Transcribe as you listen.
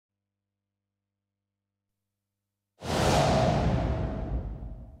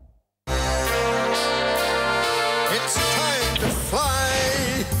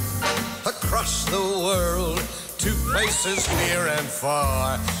across the world to places near and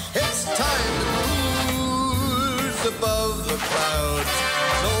far. It's time to cruise above the clouds,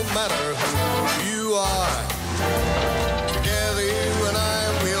 no matter who you are. Together you and I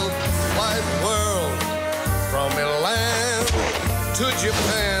will fly the world from Milan to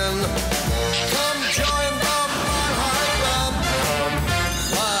Japan. Come join the High Club. Come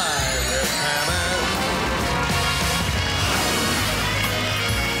fly with Pam Ann.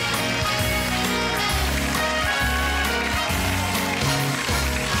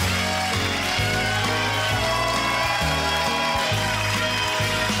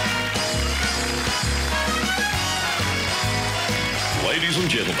 Ladies and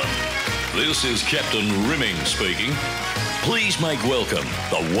gentlemen, this is Captain Rimming speaking. Please make welcome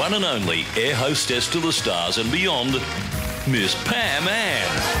the one and only air hostess to the stars and beyond, Miss Pam Ann.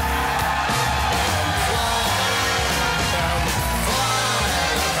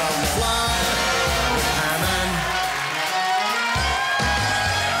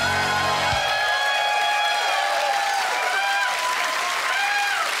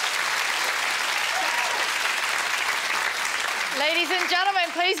 Ladies and gentlemen,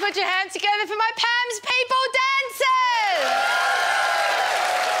 please put your hands together for my Pam's People dancers!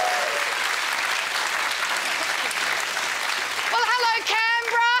 Well, hello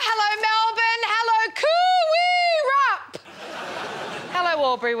Canberra, hello Melbourne, hello Coo-wee-rup! Hello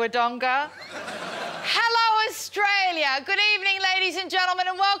Albury Wodonga. Hello Australia. Good evening, ladies and gentlemen,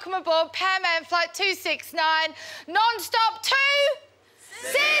 and welcome aboard Pam Ann Flight 269, non-stop to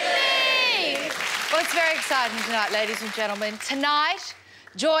Sydney! Well, it's very exciting tonight, ladies and gentlemen. Tonight,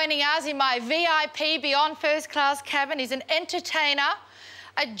 joining us in my VIP Beyond First Class cabin is an entertainer,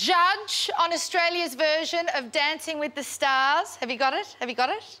 a judge on Australia's version of Dancing with the Stars. Have you got it? Have you got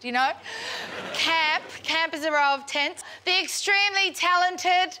it? Do you know? Camp. Camp is a row of tents. The extremely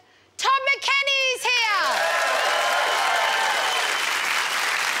talented Tom McKenny is here.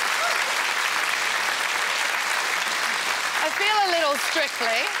 I feel a little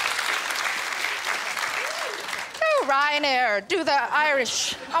Strictly. Ryanair, do the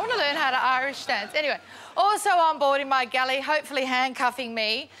Irish. I want to learn how to Irish dance. Anyway, also on board in my galley, hopefully handcuffing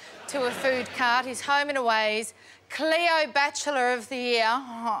me to a food cart, is Home and Away's Cleo Bachelor of the Year.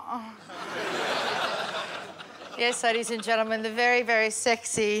 Yes, ladies and gentlemen, the very, very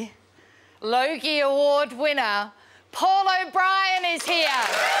sexy Logie Award winner, Paul O'Brien is here.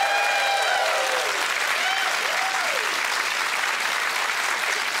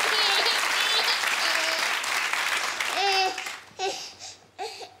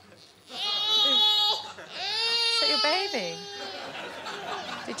 Baby,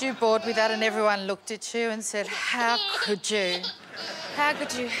 did you board with that and everyone looked at you and said, how could you? How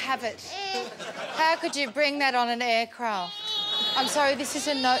could you have it? How could you bring that on an aircraft? I'm sorry, this is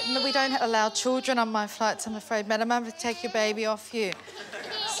a no, we don't allow children on my flights, I'm afraid, madam. I'm going to take your baby off you.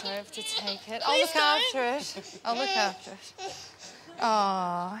 So I have to take it. I'll look after it. I'll look after it.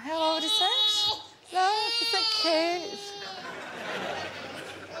 Oh, how old is that? Look, it's so cute.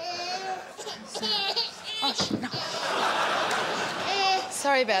 Oh, no.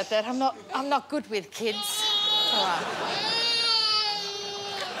 Sorry about that. I'm not good with kids. It's all right.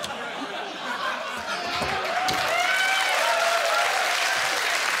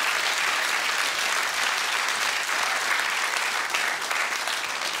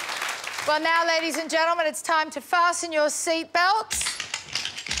 Well, now, ladies and gentlemen, it's time to fasten your seatbelts.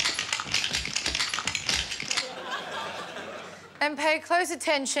 And pay close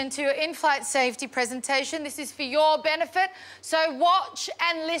attention to your in-flight safety presentation. This is for your benefit, so watch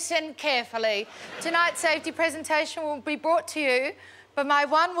and listen carefully. Tonight's safety presentation will be brought to you by my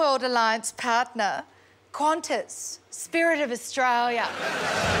One World Alliance partner, Qantas, Spirit of Australia.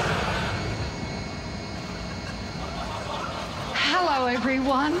 Hello,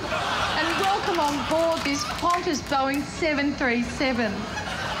 everyone, and welcome on board this Qantas Boeing 737.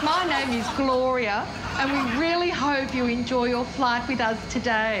 My name is Gloria, and we really hope you enjoy your flight with us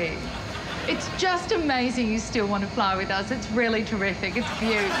today. It's just amazing you still want to fly with us. It's really terrific. It's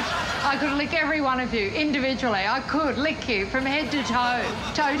beautiful. I could lick every one of you individually. I could lick you from head to toe,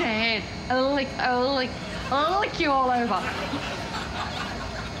 toe to head. I'll lick you all over.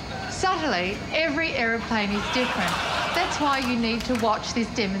 Subtly, every aeroplane is different. That's why you need to watch this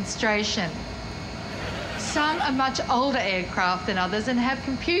demonstration. Some are much older aircraft than others and have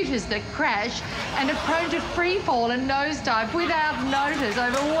computers that crash and are prone to free fall and nosedive without notice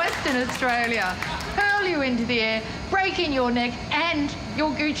over Western Australia, hurl you into the air, breaking your neck and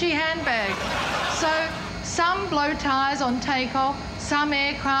your Gucci handbag. So some blow tyres on takeoff, some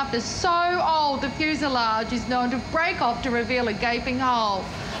aircraft are so old the fuselage is known to break off to reveal a gaping hole.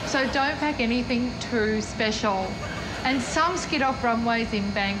 so don't pack anything too special. And some skid off runways in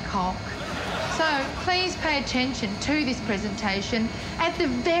Bangkok. So please pay attention to this presentation. At the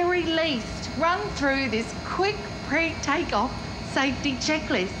very least, run through this quick pre-takeoff safety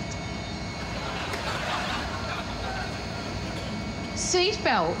checklist.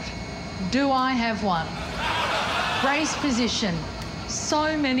 Seatbelt. Do I have one? Brace position.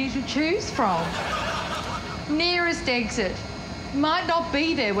 So many to choose from. Nearest exit. Might not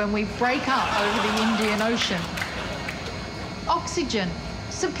be there when we break up over the Indian Ocean. Oxygen.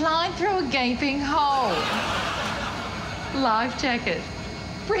 Supplied through a gaping hole. Life jacket.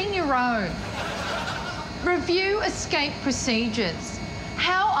 Bring your own. Review escape procedures.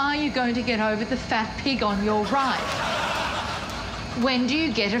 How are you going to get over the fat pig on your right? When do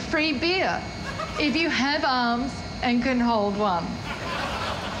you get a free beer? If you have arms and can hold one.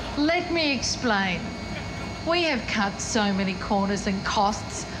 Let me explain. We have cut so many corners and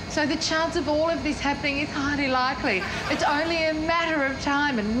costs, so the chance of all of this happening is highly likely. It's only a matter of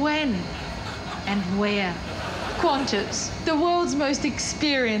time and when and where. Qantas, the world's most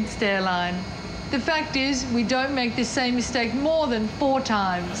experienced airline. The fact is, we don't make the same mistake more than 4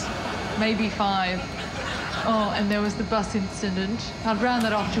 times, maybe 5. Oh, and there was the bus incident. I'd round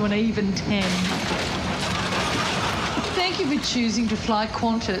that off to an even 10. Thank you for choosing to fly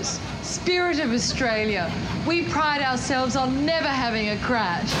Qantas. Spirit of Australia. We pride ourselves on never having a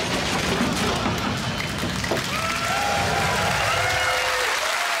crash.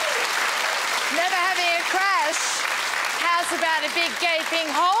 Never having a crash? How's about a big gaping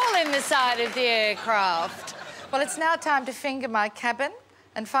hole in the side of the aircraft? Well, it's now time to finger my cabin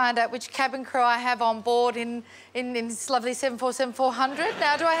and find out which cabin crew I have on board in this lovely 747-400.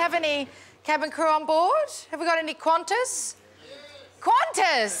 Now, do I have any cabin crew on board? Have we got any Qantas?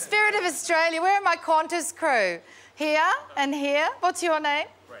 Qantas, Spirit of Australia. Where are my Qantas crew? Here and here. What's your name?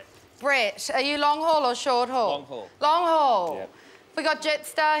 Brett. Brett. Are you long haul or short haul? Long haul. Long haul. Yep. We got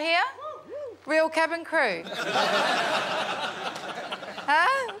Jetstar here. Real cabin crew.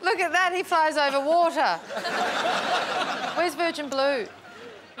 Huh? Look at that, he flies over water. Where's Virgin Blue?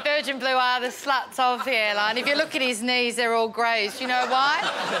 Virgin Blue are the sluts of the airline. If you look at his knees, they're all grazed. You know why?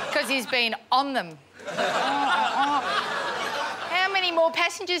 Because he's been on them. How many more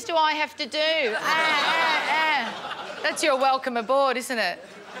passengers do I have to do? That's your welcome aboard, isn't it?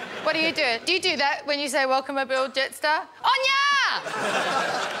 What do you do? Do you do that when you say welcome aboard, Jetstar? Onya!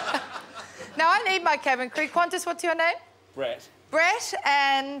 Now, I need my cabin crew. Qantas, what's your name? Brett. Brett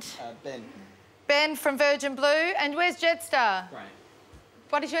and... Ben. Ben from Virgin Blue. And where's Jetstar? Brad.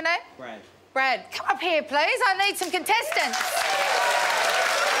 What is your name? Brad. Brad. Come up here, please. I need some contestants.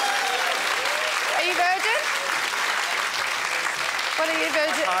 Are you Virgin? What are you,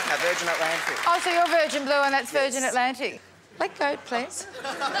 Virgin? Partner, Virgin Atlantic. Oh, so you're Virgin Blue and that's Yes. Virgin Atlantic. Let go, please.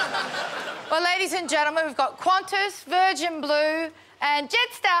 Well, ladies and gentlemen, we've got Qantas, Virgin Blue and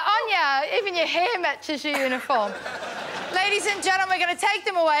Jetstar. Onya, even your hair matches your uniform. Ladies and gentlemen, we're going to take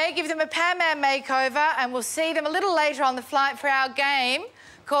them away, give them a Pam Ann makeover, and we'll see them a little later on the flight for our game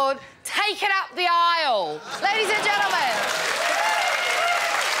called Take It Up the Aisle. Ladies and gentlemen.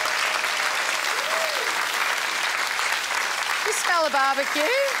 You smell a barbecue?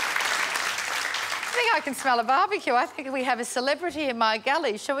 I think I can smell a barbecue. I think we have a celebrity in my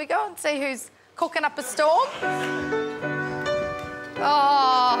galley. Shall we go and see who's cooking up a storm?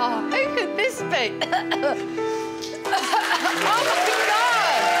 Oh, who could this be? Oh, my God!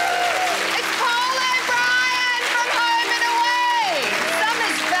 It's Paul O'Brien from Home and Away!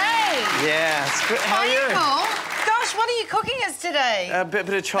 Summer's Bay! Yeah, it's good. How are you? Paul? Gosh, what are you cooking us today? A bit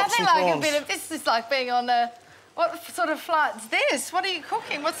of chops Nothing and like prawns. a bit of... This is like being on a... What sort of flight's this? What are you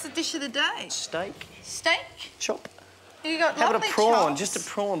cooking? What's the dish of the day? Steak. Steak? Chop. You got How about lovely a prawn? chops. Just a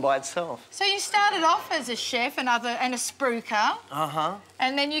prawn by itself. So you started off as a chef and a spruiker. Uh-huh.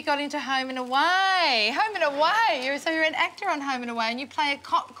 And then you got into Home and Away. Home and Away. So you're an actor on Home and Away and you play a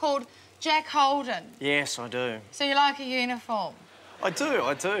cop called Jack Holden. Yes, I do. So you like a uniform? I do.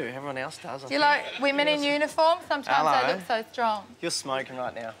 Everyone else does. Do you like women in uniform? Sometimes Hello. they look so strong. You're smoking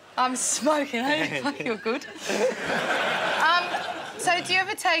right now. I'm smoking, eh? You're good. So do you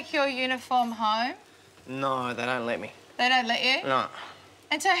ever take your uniform home? No, they don't let me. They don't let you? No.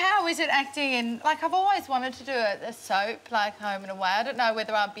 And so how is it acting in... Like, I've always wanted to do a soap like Home and Away. I don't know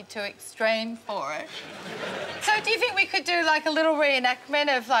whether I'd be too extreme for it. So do you think we could do, like, a little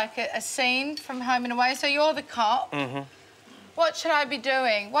reenactment of, like, a scene from Home and Away? So you're the cop. Mm-hmm. What should I be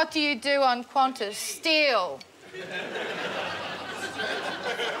doing? What do you do on Qantas? Steal.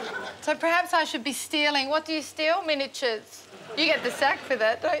 So perhaps I should be stealing... What do you steal? Miniatures. You get the sack for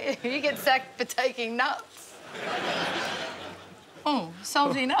that, don't you? You get sacked for taking nuts. Oh,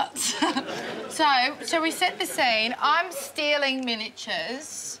 salty nuts. So, shall we set the scene? I'm stealing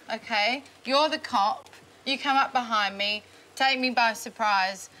miniatures, OK? You're the cop. You come up behind me, take me by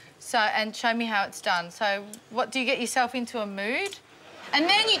surprise, and show me how it's done. So, what do you get yourself into a mood? And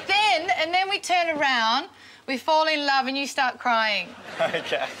then we turn around, we fall in love, and you start crying.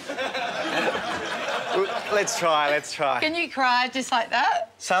 OK. Let's try. Can you cry just like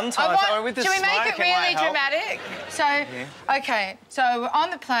that? Sometimes. With the should we smoke, make it really dramatic? So, yeah. OK, so we're on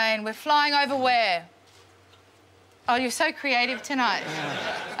the plane, we're flying over where? Oh, you're so creative tonight.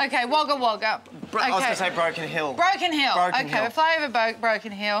 Yeah. OK, Wagga Wagga. I was going to say Broken Hill. Broken Hill. Broken OK, Hill. we're flying over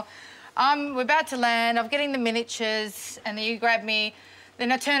Broken Hill. We're about to land, I'm getting the miniatures, and then you grab me,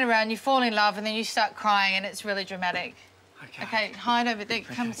 then I turn around, you fall in love, and then you start crying, and it's really dramatic. OK, hide over there.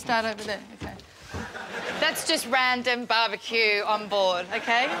 Come start over there. OK. That's just random barbecue on board,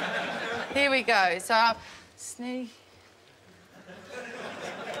 OK? Here we go. So, sneak.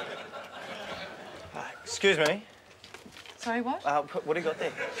 Excuse me. Sorry, what? What do you got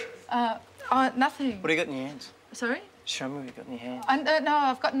there? Nothing. What do you got in your hands? Sorry? Show me what you got in your hands. No,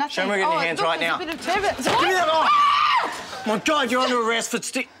 I've got nothing. Show me what you got in your hands look, right now. There's a bit of turbulence. Give me that on! My God, you're under arrest for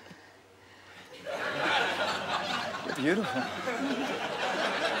You're beautiful.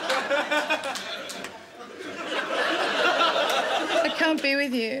 I can't be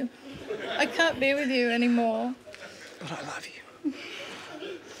with you. I can't be with you anymore. But I love you.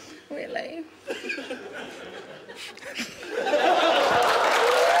 Really?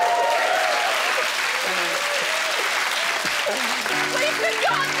 We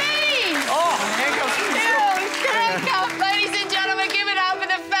forgot these! Oh, handcuffs. Handcuffs, ladies and gentlemen, give it up for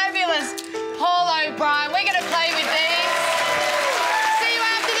the fabulous Paul O'Brien. We're going to play with these. See you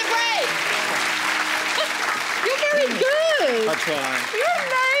after the break. You're very good. I'll try. You're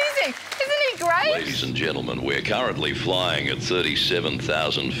amazing. Isn't he great? Ladies and gentlemen, we're currently flying at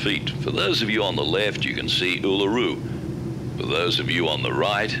 37,000 feet. For those of you on the left, you can see Uluru. For those of you on the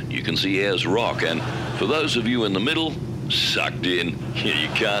right, you can see Ayers Rock. And for those of you in the middle, sucked in, you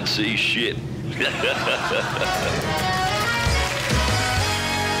can't see shit.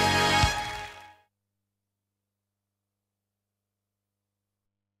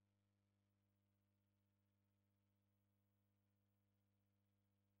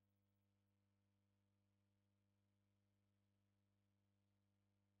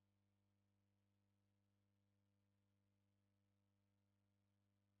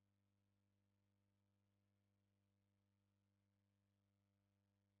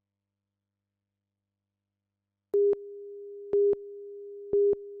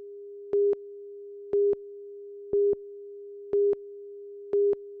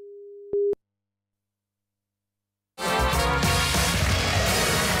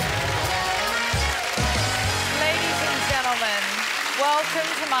 Welcome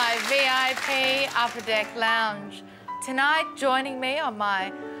to my VIP Upper Deck Lounge. Tonight, joining me on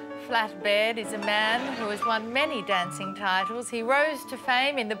my flat bed is a man who has won many dancing titles. He rose to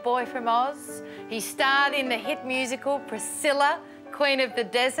fame in The Boy from Oz. He starred in the hit musical Priscilla, Queen of the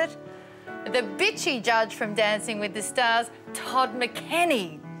Desert. The bitchy judge from Dancing with the Stars, Todd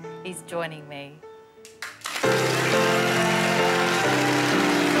McKenney, is joining me.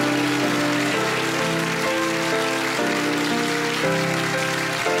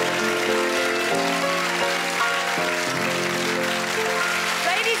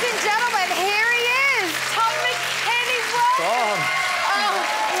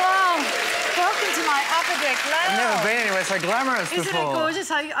 I've never been anywhere so glamorous before. Isn't it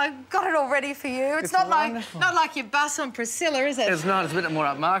gorgeous? I got it all ready for you. It's not wonderful. not like your bus on Priscilla, is it? It's not. It's a bit more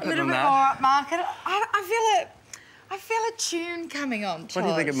upmarket than that. A bit more upmarket. I feel a tune coming on, Todd. What do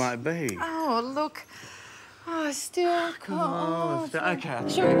you think it might be? Oh, look. Oh, still cold. OK,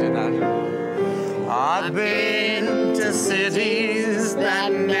 sure. do that. I've been to cities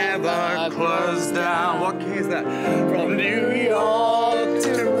that never close down. What key is that? From New York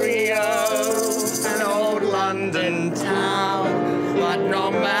to Rio, an old London town. But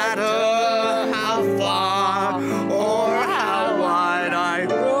no matter how far or how wide I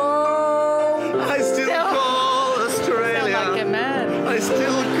roam, I still call Australia. Sound like a man. I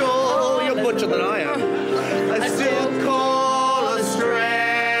still call. You're butcher than I am. I still call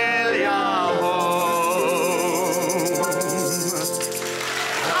Australia home.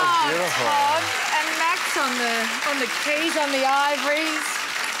 Todd and Max on the keys, on the ivories.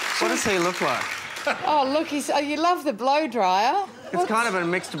 What does he look like? Oh, look, you love the blow dryer. It's kind of a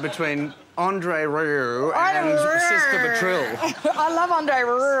mixture between Andre Rieu and Sister Betrill. I love Andre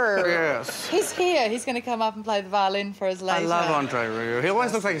Rieu. Yes. He's here. He's going to come up and play the violin for us later. I love Andre Rieu. He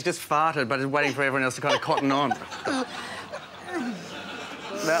always looks like he's just farted, but is waiting for everyone else to kind of cotton on.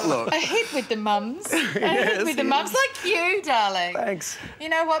 that look. A hit with the mums. A hit Yes, with the mums, like you, darling. Thanks. You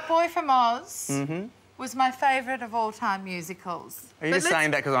know what, Boy from Oz was my favourite of all-time musicals. Are you just saying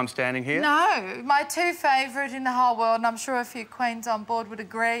that because I'm standing here? No, my two favourite in the whole world, and I'm sure a few queens on board would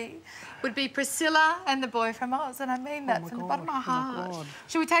agree, would be Priscilla and The Boy from Oz, and I mean that from the bottom of my heart.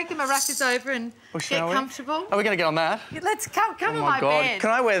 Should we take the maracas over and get comfortable? Are we going to get on that? Let's come on my God. bed.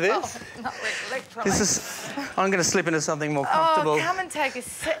 Can I wear this? Oh, not wear This is... I'm going to slip into something more comfortable. Oh, come and take a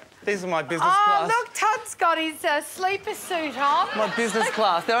sit. These are my business class. Oh, look, Todd's got his sleeper suit on. My business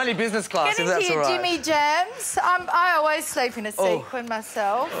class. They're only business class, if that's all right. Get into your Jimmy Jams. I always sleep in a sequin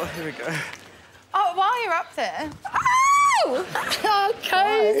myself. Oh, here we go. Oh, while you're up there... Oh,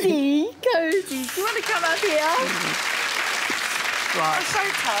 cosy, cosy. Do you want to come up here? Right. Oh, show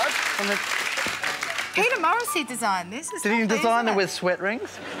Todd. Peter Morrissey designed this. Did he design them with sweat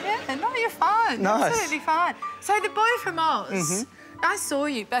rings? Yeah, no, you're fine. Nice. Absolutely fine. So The Boy from Oz, I saw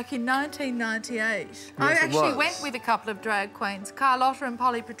you back in 1998. I actually went with a couple of drag queens, Carlotta and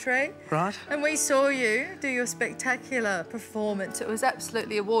Polly Patry. Right. And we saw you do your spectacular performance. It was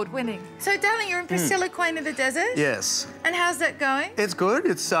absolutely award-winning. So, darling, you're in Priscilla, Queen of the Desert? Yes. And how's that going? It's good.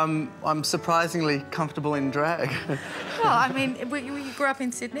 It's I'm surprisingly comfortable in drag. Well, I mean, you grew up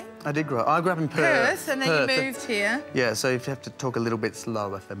in Sydney? I did grow up. I grew up in Perth. And then you moved here? Yeah, so you have to talk a little bit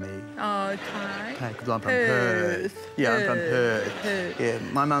slower for me. Okay. Okay, because I'm from Perth. Yeah, I'm from Perth. Yeah,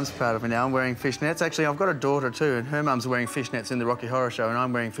 my mum's proud of me now. I'm wearing fishnets. Actually, I've got a daughter too, and her mum's wearing fishnets in the Rocky Horror Show, and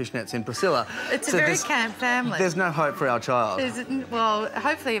I'm wearing fishnets in Priscilla. It's a very camp family. There's no hope for our child. Well,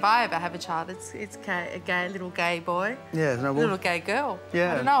 hopefully, if I ever have a child, it's a little gay boy. Yeah, no, little gay girl.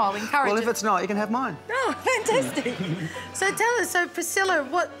 Yeah. I don't know. I'll encourage it. Well, if it's not, you can have mine. Oh, fantastic. So tell us, so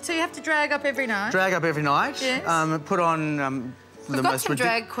Priscilla, so you have to drag up every night? Drag up every night. Yes. Put on. We've got some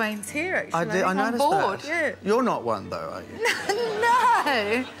drag queens here, actually. I noticed on board, that. Yeah. You're not one, though, are you?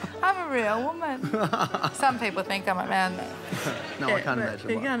 No, I'm a real woman. Some people think I'm a man, though. No, yeah, I can't imagine.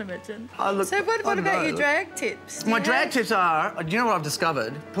 You can't imagine. Look, so what about your drag tips? My drag tips are, do you know what I've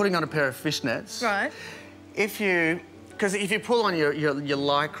discovered? Putting on a pair of fishnets. Right. Because if you pull on your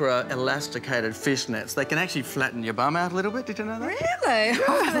lycra elasticated fishnets, they can actually flatten your bum out a little bit. Did you know that? Really?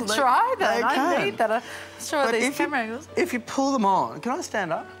 I'm going to try that. I need that. I'm sure these camera angles. If you pull them on... Can I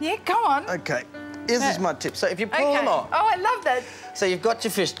stand up? Yeah, go on. OK. This is my tip. So if you pull them on... Oh, I love that. So you've got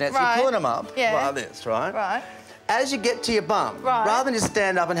your fishnets, you're pulling them up like this, right? Right. As you get to your bum, rather than just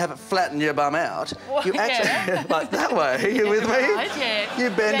stand up and have it flatten your bum out, you actually, like that way, you with me? Right, yeah. You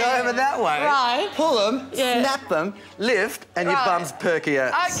bend over that way, pull them, snap them, lift, and your bum's perky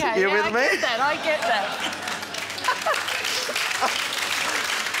out. OK, you with me? I get that.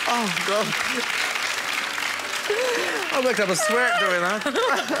 Oh, God. I worked up a sweat doing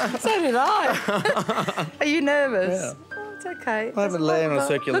that. So did I. Are you nervous? Yeah. It's OK. I haven't lain on a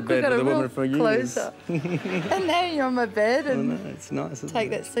circular bed with a woman for years. And now you're on my bed and it's nice,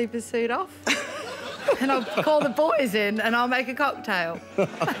 take that sleeper suit off. And I'll call the boys in and I'll make a cocktail.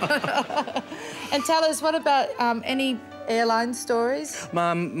 And tell us, what about any airline stories?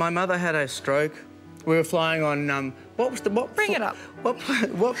 My mother had a stroke. We were flying on Bring it up. What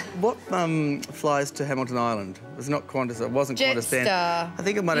flies to Hamilton Island? It was not Qantas. It wasn't Qantas then. Jetstar. I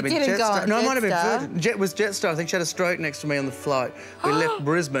think it might have been Jetstar. No, it might have been Virgin. It was Jetstar. I think she had a stroke next to me on the flight. We left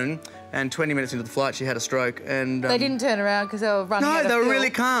Brisbane, and 20 minutes into the flight, she had a stroke. And they didn't turn around because they were running out of they were fuel. really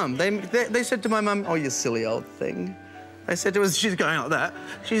calm. They said to my mum, "Oh, you silly old thing." They said to us, she's going like that.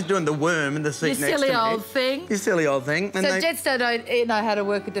 She's doing the worm in the seat next to me. You silly old thing. You silly old thing. And so Jetstar don't know how to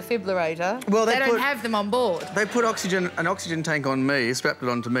work a defibrillator. Well, they don't have them on board. They put an oxygen tank on me, strapped it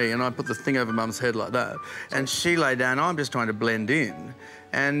onto me, and I put the thing over Mum's head like that. And she lay down. I'm just trying to blend in.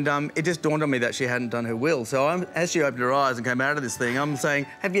 And it just dawned on me that she hadn't done her will. So as she opened her eyes and came out of this thing, I'm saying,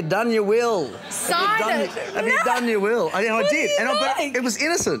 "Have you done your will? Have you done your will?" I did. But it was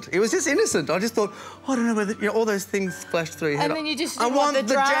innocent. It was just innocent. I just thought, I don't know whether all those things flashed through your head. And then you just I want the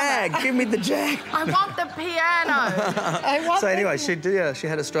drama. Jag. Give me the Jag. I want the piano. So anyway, she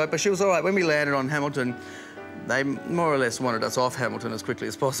had a stroke, but she was all right. When we landed on Hamilton, they more or less wanted us off Hamilton as quickly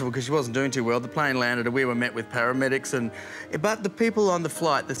as possible because she wasn't doing too well. The plane landed and we were met with paramedics but the people on the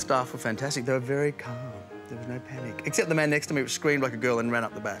flight, the staff were fantastic. They were very calm. There was no panic. Except the man next to me screamed like a girl and ran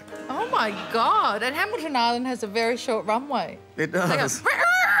up the back. Oh, my God. And Hamilton Island has a very short runway. It does.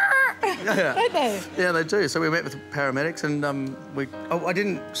 They go, don't they? Yeah, they do. So we met with paramedics and I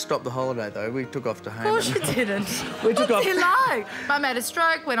didn't stop the holiday, though. We took off to Hayman. Of course you didn't. We took off. What's it like? Mum had a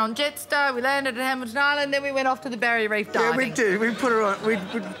stroke, went on Jetstar, we landed at Hamilton Island, then we went off to the Barrier Reef diving. Yeah, we did. We put her on. We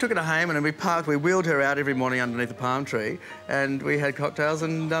took her to Hayman and we parked. We wheeled her out every morning underneath a palm tree, and we had cocktails,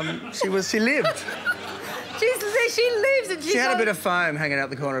 and she lived. she leaves and She had a bit of foam hanging out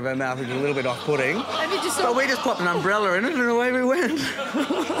the corner of her mouth, which was a little bit off-putting. But we just popped an umbrella in it and away we went.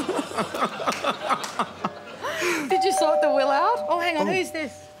 Did you sort the will out? Oh, hang on, who's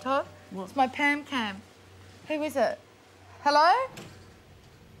this, Todd? What? It's my Pam Cam. Who is it? Hello?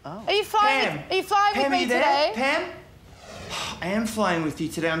 Oh. Are you flying? Pam. Are you flying Pam, with me today? Pam? I am flying with you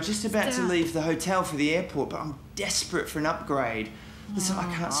today. I'm just about to leave the hotel for the airport, but I'm desperate for an upgrade. Listen,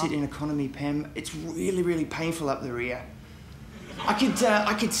 I can't sit in economy, Pam. It's really, really painful up the rear. I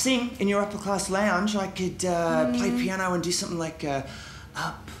could sing in your upper class lounge. I could play piano and do something like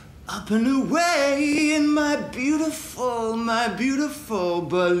up and away in my beautiful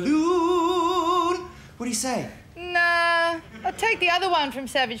balloon. What do you say? Nah, I'll take the other one from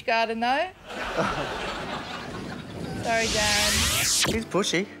Savage Garden though. Sorry, Darren. He's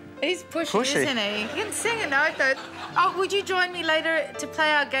pushy. He's pushy, isn't he? He can sing a note though. Oh, would you join me later to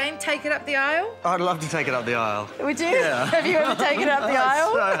play our game, Take It Up the Aisle? I'd love to take it up the aisle. Would you? Yeah. Have you ever taken it up the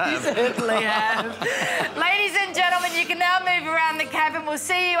aisle? I have. You certainly have. Ladies and gentlemen, you can now move around the cabin. We'll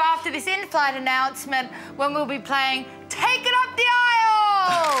see you after this in-flight announcement when we'll be playing Take It Up the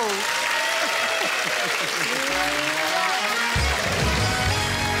Aisle!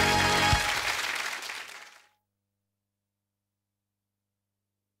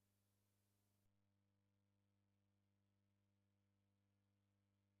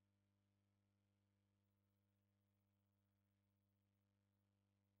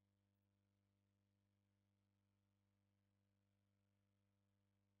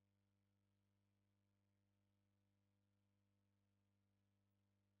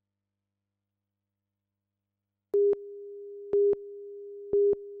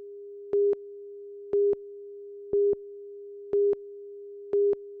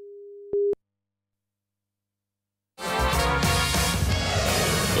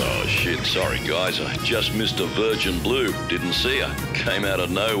 Shit, sorry guys, I just missed a Virgin Blue. Didn't see her. Came out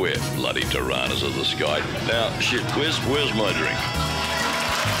of nowhere. Bloody piranhas of the sky. Now, shit, where's my drink?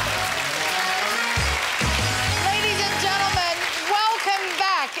 Ladies and gentlemen, welcome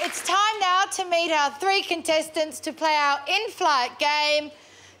back. It's time now to meet our 3 contestants to play our in-flight game,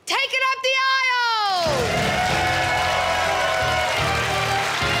 Take It Up the Aisle!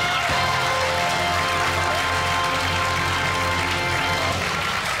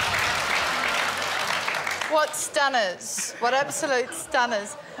 What stunners. What absolute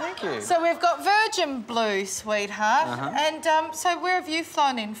stunners. Thank you. So we've got Virgin Blue, sweetheart. And so where have you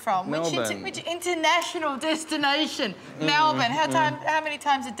flown in from? Melbourne. Which international destination? Melbourne. How many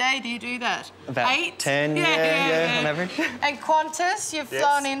times a day do you do that? About 8? 10, yeah, on average. And Qantas, you've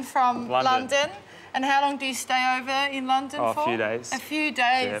flown in from London. And how long do you stay over in London for? A few days. A few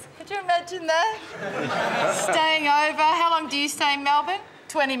days. Yep. Could you imagine that? Staying over. How long do you stay in Melbourne?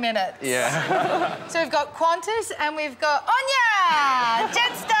 20 minutes. Yeah. So we've got Qantas and we've got Anya,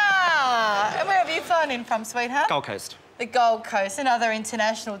 Jetstar. And where have you flown in from, sweetheart? Gold Coast. The Gold Coast, another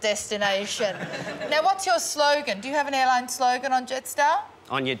international destination. Now, what's your slogan? Do you have an airline slogan on Jetstar?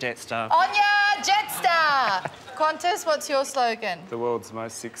 On your Jetstar. Anya, Jetstar. Qantas, what's your slogan? The world's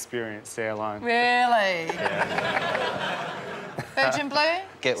most experienced airline. Really? Yeah. Virgin Blue?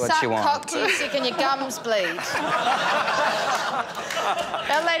 Get what you want. Suck cock till you're sick and your gums bleed.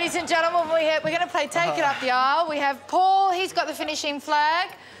 Now, ladies and gentlemen, we're going to play Take It Up the Aisle. We have Paul, he's got the finishing flag.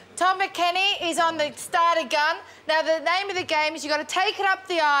 Tom McKenny is on the starter gun. Now, the name of the game is you've got to take it up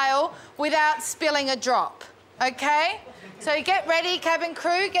the aisle without spilling a drop, OK? So get ready, cabin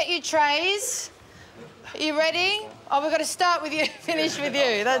crew, get your trays. Are you ready? Oh, we've got to start with you, finish with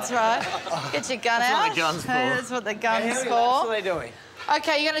you. That's right. Get your gun out. That's what the gun's for. That's what the gun's for. What are they doing?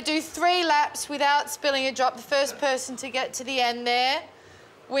 OK, you're going to do 3 laps without spilling a drop. The first person to get to the end there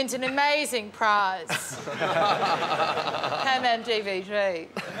wins an amazing prize. Pam Ann DVD.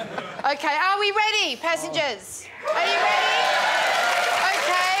 OK, are we ready, passengers? Are you ready?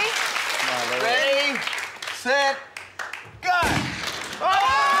 OK. Ready, set, go!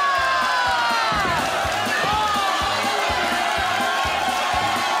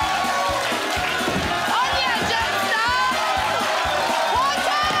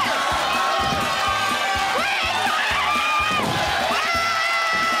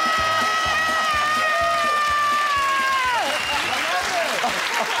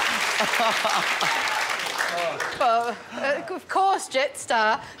 Well, of course,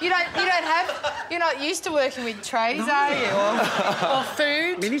 Jetstar. You're not used to working with trays, are you? Or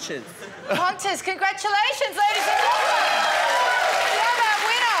food? Miniatures. Qantas, congratulations, ladies and gentlemen. You have our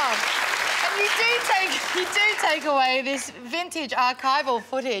winner. And you do take away this vintage archival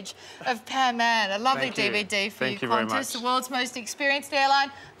footage of Pam Ann, a lovely DVD for you, Qantas, the world's most experienced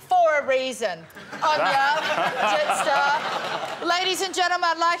airline, for a reason. On your Jetstar. Ladies and gentlemen,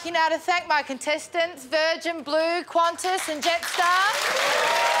 I'd like you now to thank my contestants, Virgin, Blue, Qantas and Jetstar.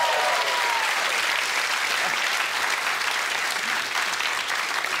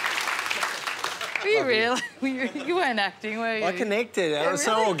 Were you real? You weren't acting, were you? I connected. It was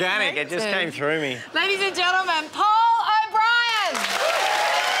so organic. It just came through me. Ladies and gentlemen, Paul O'Brien.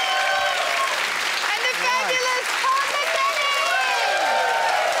 And the fabulous Paul McKenny.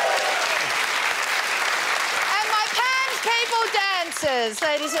 And my Pam's People dancers,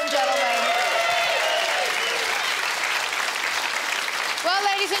 ladies and gentlemen. Well,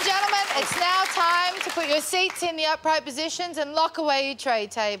 ladies and gentlemen, it's now time to put your seats in the upright positions and lock away your tray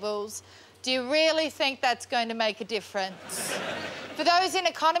tables. Do you really think that's going to make a difference? For those in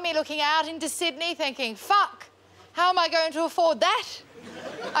economy looking out into Sydney thinking, fuck, how am I going to afford that?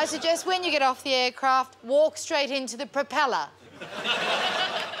 I suggest when you get off the aircraft, walk straight into the propeller.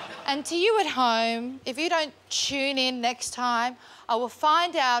 And to you at home, if you don't tune in next time, I will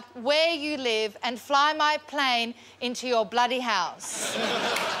find out where you live and fly my plane into your bloody house.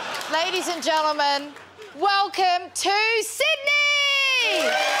 Ladies and gentlemen, welcome to Sydney!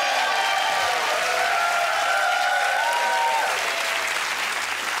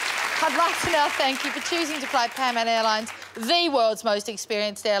 I'd like to now thank you for choosing to fly Pam Ann Airlines, the world's most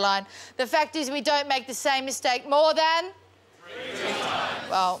experienced airline. The fact is we don't make the same mistake more than... 3 times.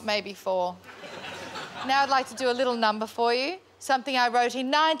 Well, maybe 4. Now I'd like to do a little number for you, something I wrote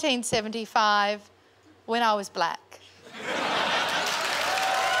in 1975 when I was black.